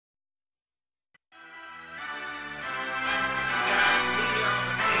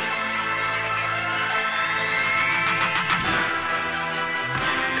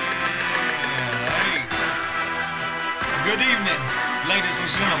Ladies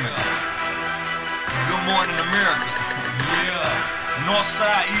and gentlemen, good morning, America. Yeah. North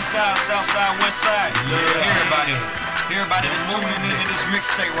side, east side, south side, west side. Yeah. Everybody that's tuning into this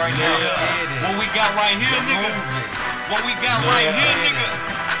mixtape right now. What we got right here, nigga? What we got right here, nigga?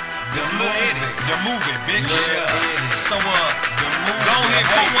 This Lil Eddie, the movie, bitch. So, go ahead,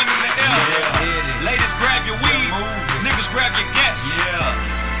 put one in the air. Ladies, grab your weed. Niggas, grab your gas.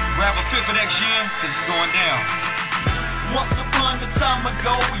 Grab a fifth of that gin, cause it's going down. Once upon a time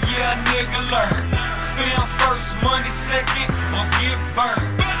ago, yeah, nigga, learn. Film first, money second, or get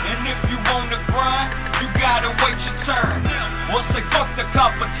burned. And if you wanna grind, you gotta wait your turn. Or say fuck the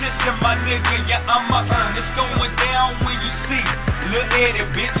competition, my nigga, yeah, I'ma earn. It's going down when you see Lil Eddie,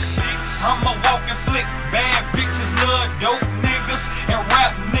 bitch. I'm a walking flick, bad bitches love dope niggas and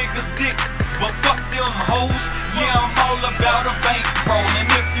rap niggas dick. But fuck them hoes, yeah, I'm all about a bankroll.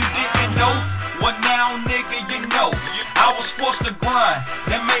 And if you didn't know, well now, nigga, you know, I was forced to grind,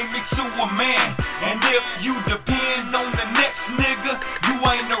 that made me to a man. And if you depend on the next nigga, you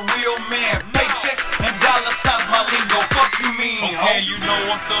ain't a real man. Paychecks and dollar signs, my lingo, fuck you mean, okay, you know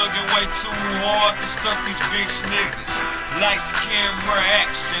I'm thugging way too hard to stunt these bitch niggas. Lights, camera,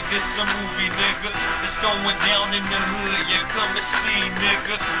 action, this a movie, nigga. It's going down in the hood, yeah, come and see,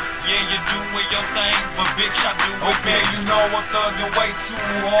 nigga. Yeah, you doing your thing, but bitch, I do it. Okay, you know I'm thugging way too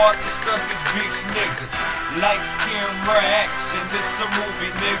hard to stunt these bitch niggas. Lights, camera, action, this a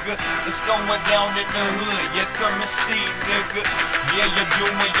movie, nigga. It's going down in the hood, yeah, come and see, nigga. Yeah, you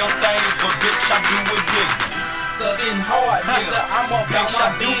doing your thing, but bitch, I do it bigger. Thugging hard, nigga, I'm about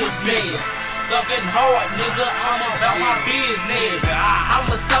my business. Thugging hard, nigga, I'm about my business. I'm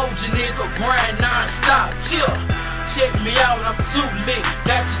a soldier, nigga, grind non-stop, chill. Check me out, I'm too lit.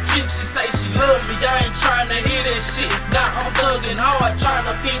 Got your chick, she say she love me, I ain't tryna hear that shit. Nah, I'm thugging hard,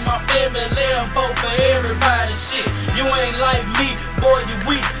 tryna feed my family, Lambo for everybody, shit. You ain't like me, boy, you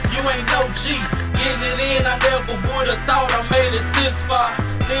weak, you ain't no G. Getting it in, I never would've thought I made it this far.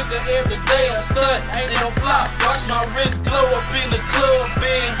 Nigga, every day I stunt, ain't it no flop. Watch my wrist glow up in the club,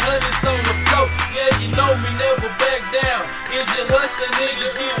 been hundreds on the floor. Yeah, you know me, never back down. Is you hustling,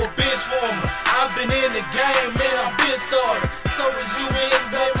 niggas, you a bitch warmer. I've been in the game, man, I've been started. So is you in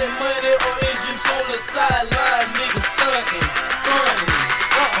making money, or is you on the sideline, nigga, stunting, funny?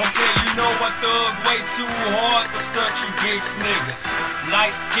 Okay, you know I thug way too hard to stunt you bitch niggas.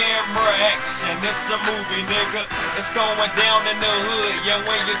 Lights, camera, action, this a movie, nigga. It's going down in the hood, yeah,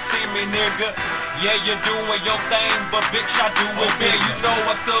 when you see me, nigga. Yeah, you're doing your thing, but bitch, I do it big. You know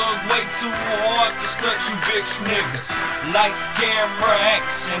I thug way too hard to stunt you bitch niggas. Lights, camera,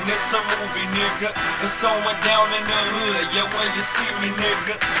 action, this a movie, nigga. It's going down in the hood, yeah, when you see me,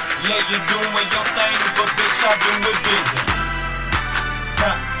 nigga. Yeah, you're doing your thing, but bitch, I do it bigger.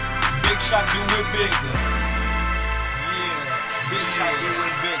 Bitch, I do it bigger. Yeah, bitch, I do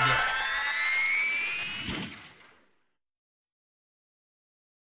it bigger.